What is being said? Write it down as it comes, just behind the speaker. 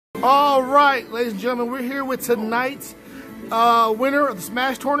All right, ladies and gentlemen, we're here with tonight's winner of the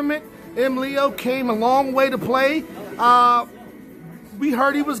Smash tournament. Leo came a long way to play. We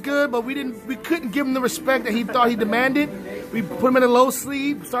heard he was good, but we couldn't give him the respect that he thought he demanded. We put him in a low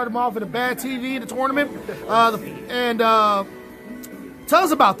sleep, started him off with a bad TV in the tournament, tell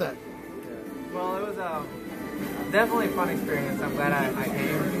us about that. Well, it was definitely a fun experience. I'm glad I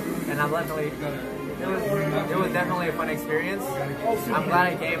came, and it was definitely a fun experience. I'm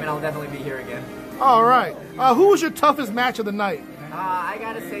glad I came, and I'll definitely be here again. All right. Who was your toughest match of the night? I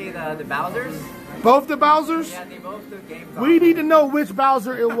gotta say the Bowsers. Both the Bowsers? Yeah, they both took games. We need to know which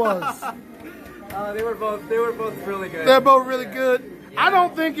Bowser it was. They were both really good. They're both really good. Yeah. I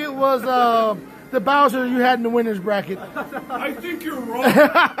don't think it was the Bowser you had in the winner's bracket. I think you're wrong.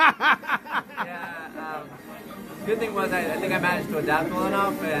 Yeah. Good thing was I think I managed to adapt well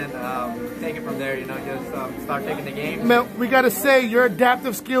enough and take it from there. You know, just start taking the game. Man, we got to say your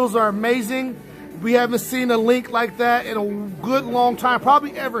adaptive skills are amazing. We haven't seen a Link like that in a good long time,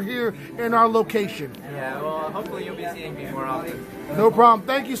 probably ever here in our location. Yeah, well, hopefully you'll be seeing me more often. No problem.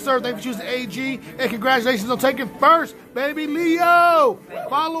 Thank you, sir. Thank you for choosing AG. And congratulations on taking first, baby Leo.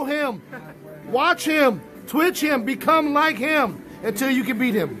 Follow him. Watch him. Twitch him. Become like him until you can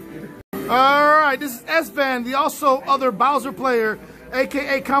beat him. All right, this is S-Van, the also other Bowser player,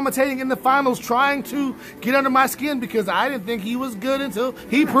 a.k.a. commentating in the finals, trying to get under my skin because I didn't think he was good until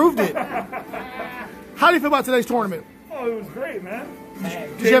he proved it. How do you feel about today's tournament? Oh, it was great, man.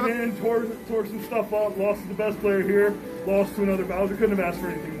 Came in, tore some stuff up, lost to the best player here, lost to another Bowser. Couldn't have asked for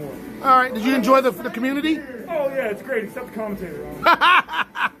anything more. All right, did you enjoy the community? Oh, yeah, it's great, except the commentator.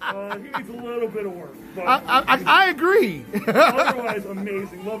 He needs a little bit of work. But I agree. otherwise,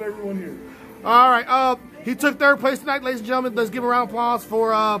 amazing. Love everyone here. All right, he took third place tonight, ladies and gentlemen. Let's give a round of applause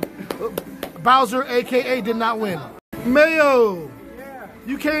for Bowser, a.k.a. did not win. Mayo,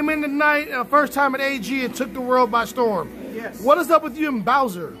 you came in tonight, first time at AG, and took the world by storm. Yes. What is up with you and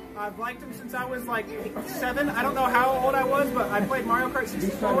Bowser? I've liked him since I was like 7. I don't know how old I was, but I played Mario Kart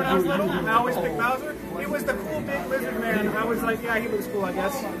 64 when I was little. I always picked Bowser. He was the cool big lizard man. I was like, yeah, he looks cool, I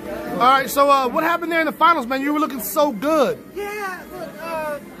guess. All right, so what happened there in the finals, man? You were looking so good. Yeah, look,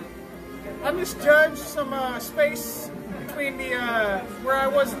 I misjudged some space between the where I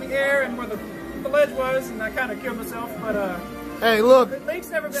was in the air and where the ledge was, and I kind of killed myself. But hey, look. Link's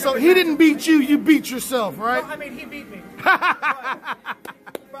never been so he didn't beat you; you beat yourself, right? Well, I mean, he beat me. but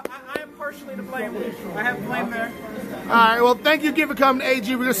I am partially to blame. I have blame there. All right. Well, thank you again for coming to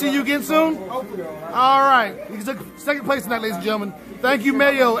AG. We're gonna see you again soon. Hopefully. All right. You took second place tonight, ladies and gentlemen. Thank you,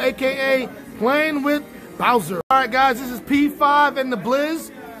 Mayo, aka Playing with Bowser. All right, guys. This is P5 and the Blizz.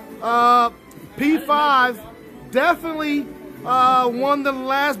 P5 definitely won the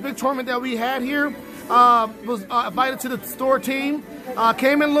last big tournament that we had here. Was invited to the store team.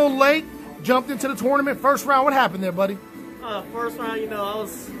 Came in a little late. Jumped into the tournament. First round. What happened there, buddy? First round,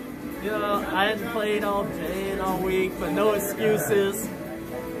 I hadn't played all day and all week, but no excuses.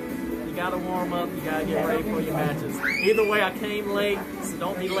 You gotta warm up, you gotta get ready for your matches. Either way, I came late, so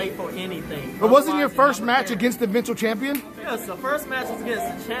don't be late for anything. But wasn't your first match against the eventual champion? Yes, the first match was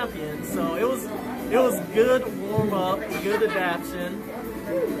against the champion, so it was good warm up, good adaptation.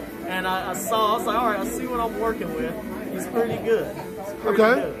 And I was like, all right, I see what I'm working with. He's pretty good.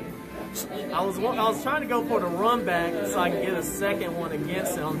 Good. I was trying to go for the run back so I could get a second one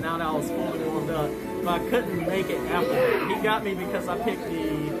against him now that I was fully warmed up, but I couldn't make it after that. He got me because I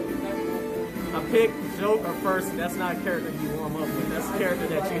picked Joker first, and that's not a character you warm up with. That's a character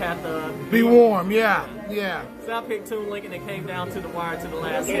that you have to be warm. Yeah. So I picked Toon Link, and it came down to the wire to the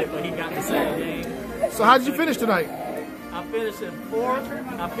last hit, but he got the second game. So how did you finish tonight? I finished in 4th.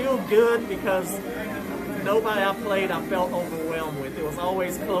 I feel good because nobody I played I felt overwhelmed with. It was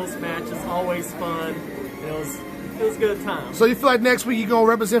always close matches, always fun. It was a good time. So you feel like next week you're going to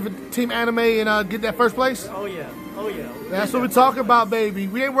represent for Team Anime and get that first place? Oh yeah. That's what we're talking about, baby.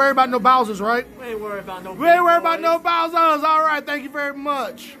 We ain't worried about no Bowsers, right? We ain't worried about no Bowsers. All right, thank you very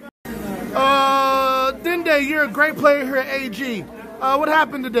much. Dende, you're a great player here at AG. What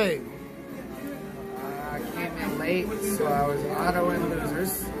happened today? I came in late, so I was auto-win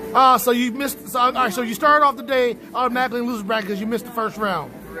losers. So you missed. All right, so you started off the day automatically in losers bracket because you missed the first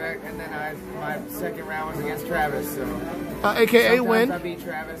round. Correct, and then my second round was against Travis, so AKA sometimes win. I beat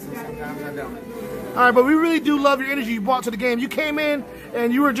Travis and sometimes I don't. All right, but we really do love your energy you brought to the game. You came in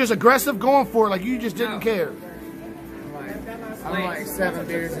and you were just aggressive going for it, like you just didn't care. I'm like 7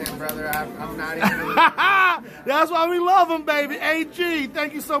 beers in, brother. I'm not even. That's why we love him, baby. AG,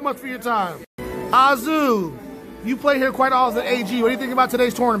 thank you so much for your time. Azu, you play here quite often at AG. What do you think about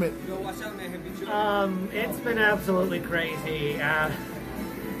today's tournament? It's been absolutely crazy.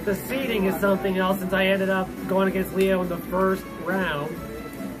 the seeding is something else since I ended up going against Leo in the first round.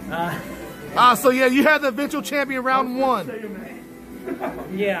 So yeah, you had the eventual champion round 1.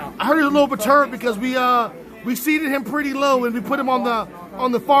 Yeah. I heard he was a little perturbed because we seated him pretty low and we put him on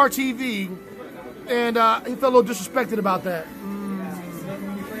the far TV, and he felt a little disrespected about that.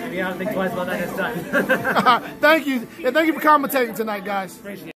 Maybe I don't think twice about that this time. Thank you, and thank you for commentating tonight, guys.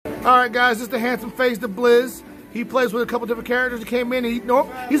 All right, guys, this is the handsome face, the Blizz. He plays with a couple different characters that came in.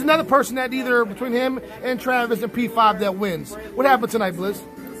 He's another person that either between him and Travis and P5 that wins. What happened tonight, Blizz?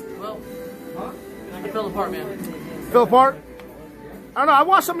 Well, I fell apart, man. Fell apart? I don't know. I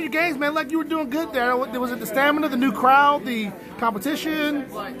watched some of your games, man. Like you were doing good there. Was it the stamina, the new crowd, the competition?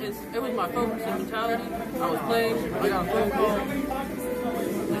 Like it was my focus and mentality. I was playing. I got a phone call.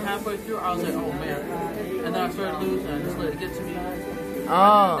 And halfway through, I was like, oh man. And then I started losing. And I just let it get to me.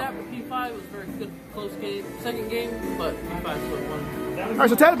 That with P5 was a very good, close game. Second game, but P5 still won. All right,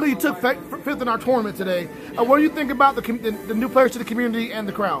 so technically you took fifth in our tournament today. What do you think about the new players to the community and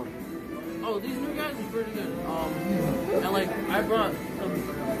the crowd? Oh, these new guys are pretty good. And like I brought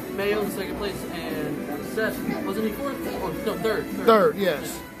Mayo in second place, and Seth wasn't he fourth? Oh no, third. Third,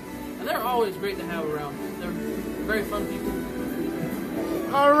 yes. And they're always great to have around. They're very fun people.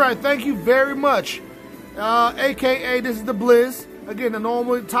 All right, thank you very much. AKA, this is the Blizz. Again, the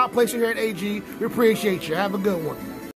normal top placer here at AG. We appreciate you. Have a good one.